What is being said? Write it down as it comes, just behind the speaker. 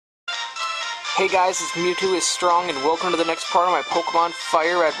Hey guys, it's Mewtwo is Strong, and welcome to the next part of my Pokémon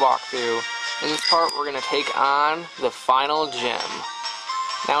FireRed walkthrough. In this part, we're going to take on the final gym.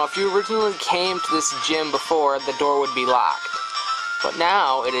 Now, if you originally came to this gym before, the door would be locked. But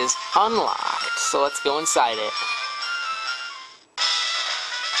now, it is unlocked, so let's go inside it.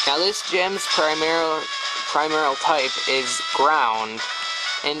 Now, this gym's primary type is ground,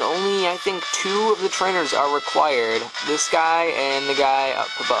 and only, I think, 2 of the trainers are required. This guy and the guy up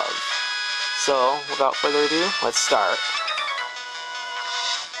above. So, without further ado, let's start.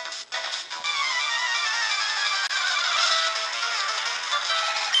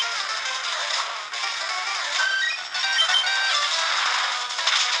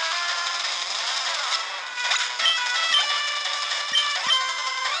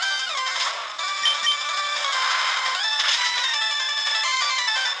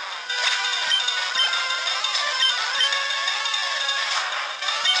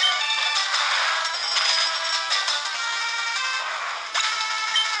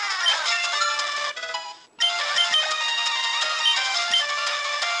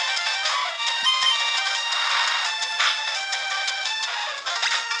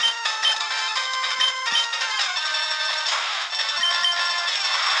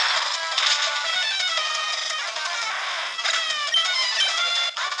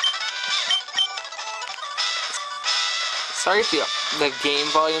 Sorry if the game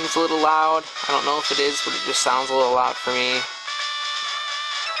volume's a little loud. I don't know if it is, but it just sounds a little loud for me.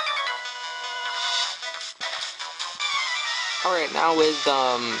 Alright, now with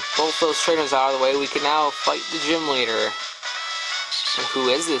both those trainers out of the way, we can now fight the gym leader. And who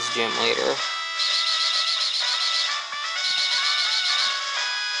is this gym leader?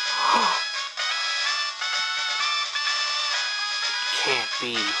 Can't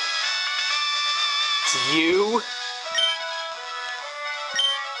be. It's you?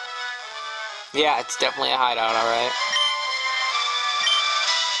 Yeah, it's definitely a hideout, alright.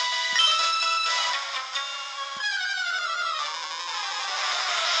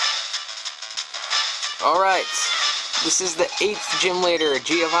 Alright, this is the 8th gym leader,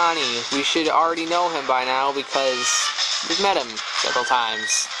 Giovanni. We should already know him by now because we've met him several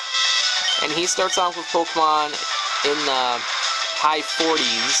times. And he starts off with Pokemon in the high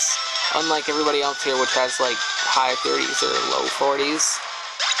 40s, unlike everybody else here, which has like high 30s or low 40s.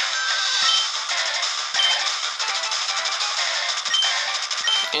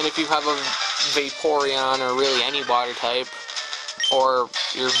 And if you have a Vaporeon, or really any water type, or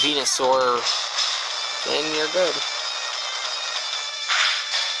your Venusaur, then you're good.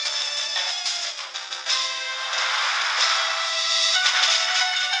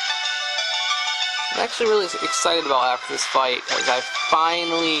 I'm actually really excited about after this fight, because I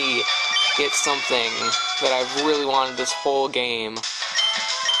finally get something that I've really wanted this whole game.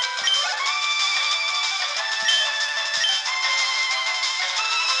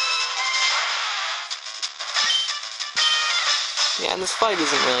 Yeah, and this fight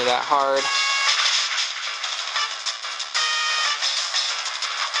isn't really that hard.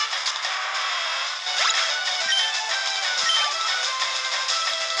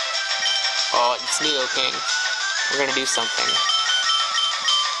 Oh, it's Nidoking. We're gonna do something.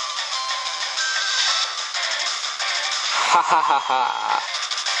 Ha ha ha ha.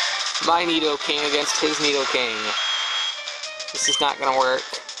 My Nidoking against his Nidoking. This is not gonna work.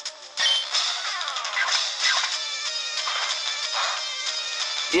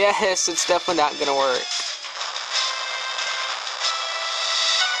 Yes, it's definitely not gonna work.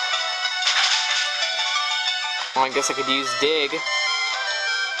 Well, I guess I could use Dig.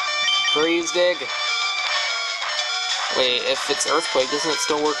 Freeze Dig. Wait, if it's Earthquake, doesn't it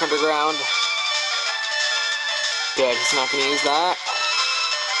still work underground? Good, he's not gonna use that.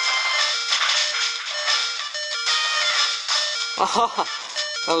 Oh,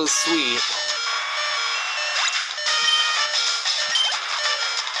 that was sweet.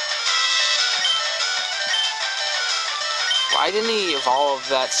 Why didn't he evolve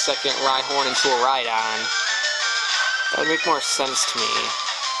that second Rhyhorn into a Rhydon? That would make more sense to me.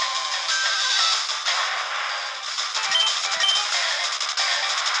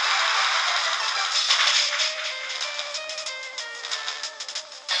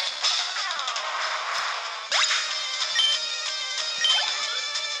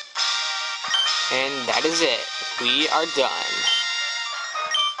 And that is it. We are done.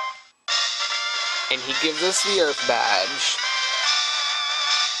 And he gives us the Earth Badge.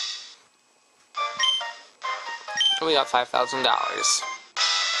 And we got $5,000.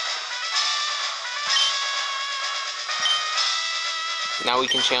 Now we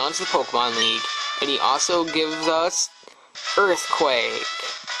can challenge the Pokemon League. And he also gives us Earthquake.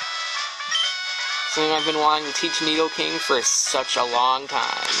 Something I've been wanting to teach Nidoking for such a long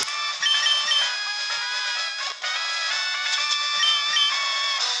time.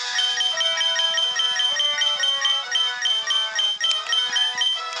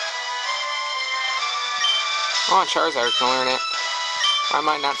 Oh, Charizard can learn it. Why am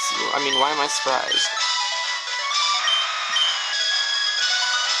I not... why am I surprised?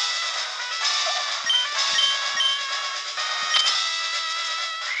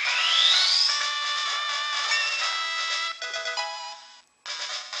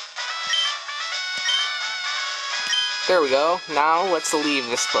 There we go. Now, let's leave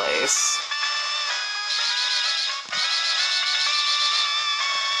this place.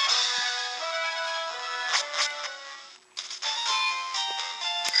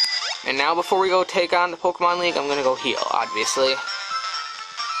 And now, before we go take on the Pokemon League, I'm gonna go heal, obviously.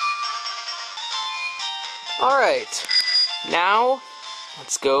 Alright. Now,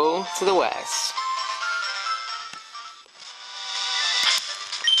 let's go to the west.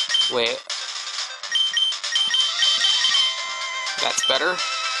 Wait. That's better.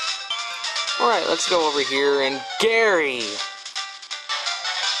 Alright, let's go over here and Gary!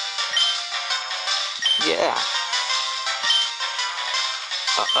 Yeah.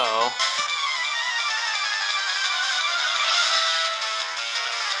 Uh-oh.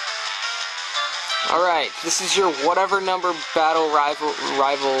 Alright, this is your whatever number battle,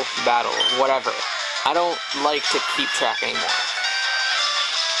 rival battle, whatever. I don't like to keep track anymore.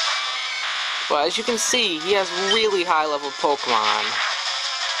 But as you can see, he has really high level Pokemon.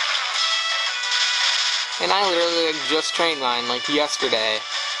 And I literally just trained mine, like, yesterday.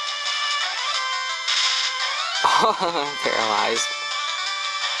 I'm paralyzed.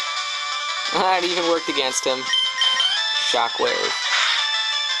 That even worked against him. Shockwave.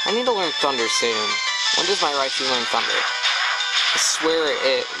 I need to learn Thunder soon. When does my Raichu learn Thunder? I swear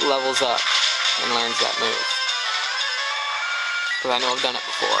it levels up and learns that move. Because I know I've done it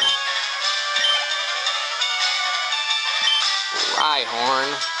before.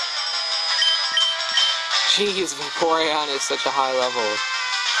 Rhyhorn. Jeez, Vaporeon is such a high level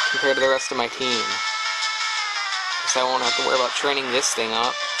compared to the rest of my team. Guess I won't have to worry about training this thing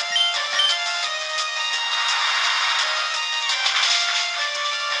up.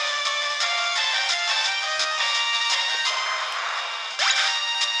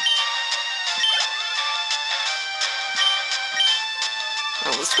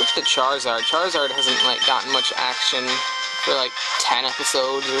 Let's switch to Charizard. Charizard hasn't, like, gotten much action for, like, 10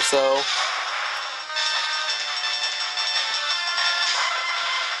 episodes or so.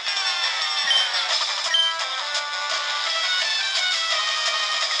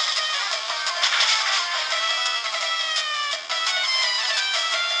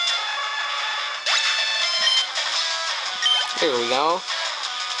 Here we go.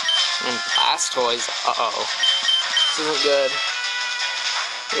 And Blastoise. Uh-oh. This isn't good.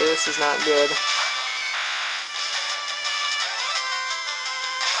 This is not good.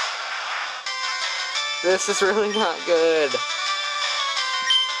 This is really not good.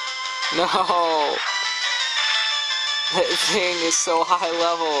 No! That thing is so high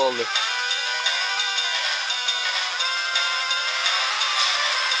leveled.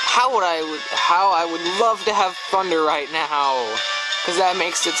 How I would love to have Thunder right now. Because that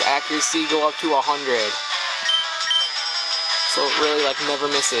makes its accuracy go up to 100. So it really, like, never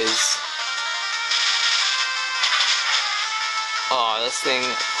misses. Oh, this thing,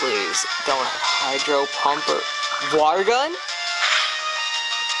 please, don't have Hydro Pump or Water Gun?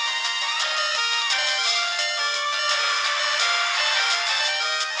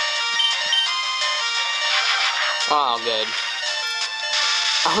 Oh, good.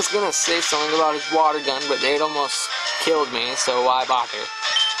 I was gonna say something about his Water Gun, but it almost killed me, so why bother?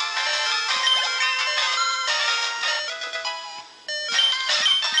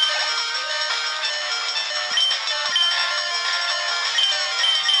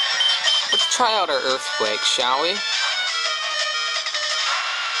 Let's try out our Earthquake, shall we?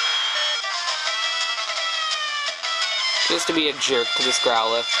 Just to be a jerk to this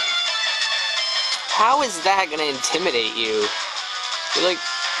Growlithe. How is that gonna intimidate you? You're like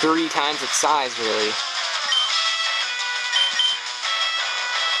 3 times its size, really.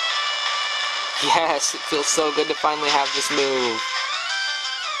 Yes, it feels so good to finally have this move.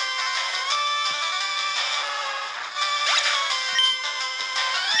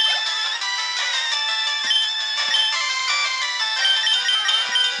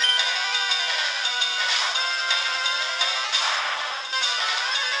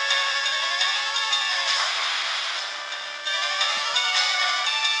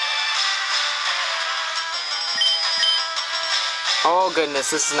 Oh goodness,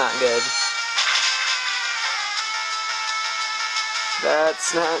 this is not good.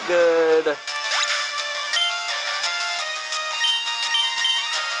 That's not good.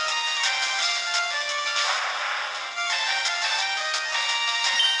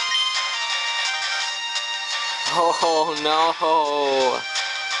 Oh no.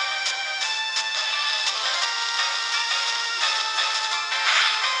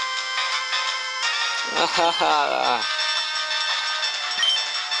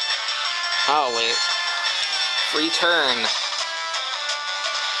 Oh wait. Free turn.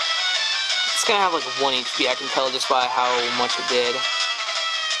 It's gonna have like 1 HP, I can tell just by how much it did.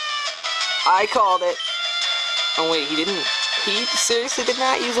 I called it. Oh wait, he didn't. He seriously did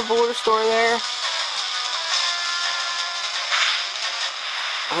not use a full restore there?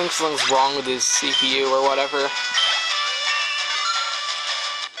 I think something's wrong with his CPU or whatever.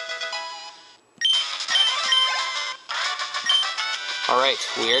 Alright,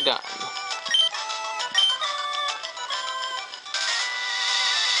 we are done.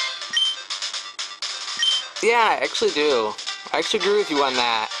 Yeah, I actually do. I actually agree with you on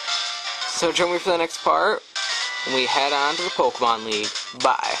that. So join me for the next part, and we head on to the Pokemon League.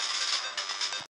 Bye.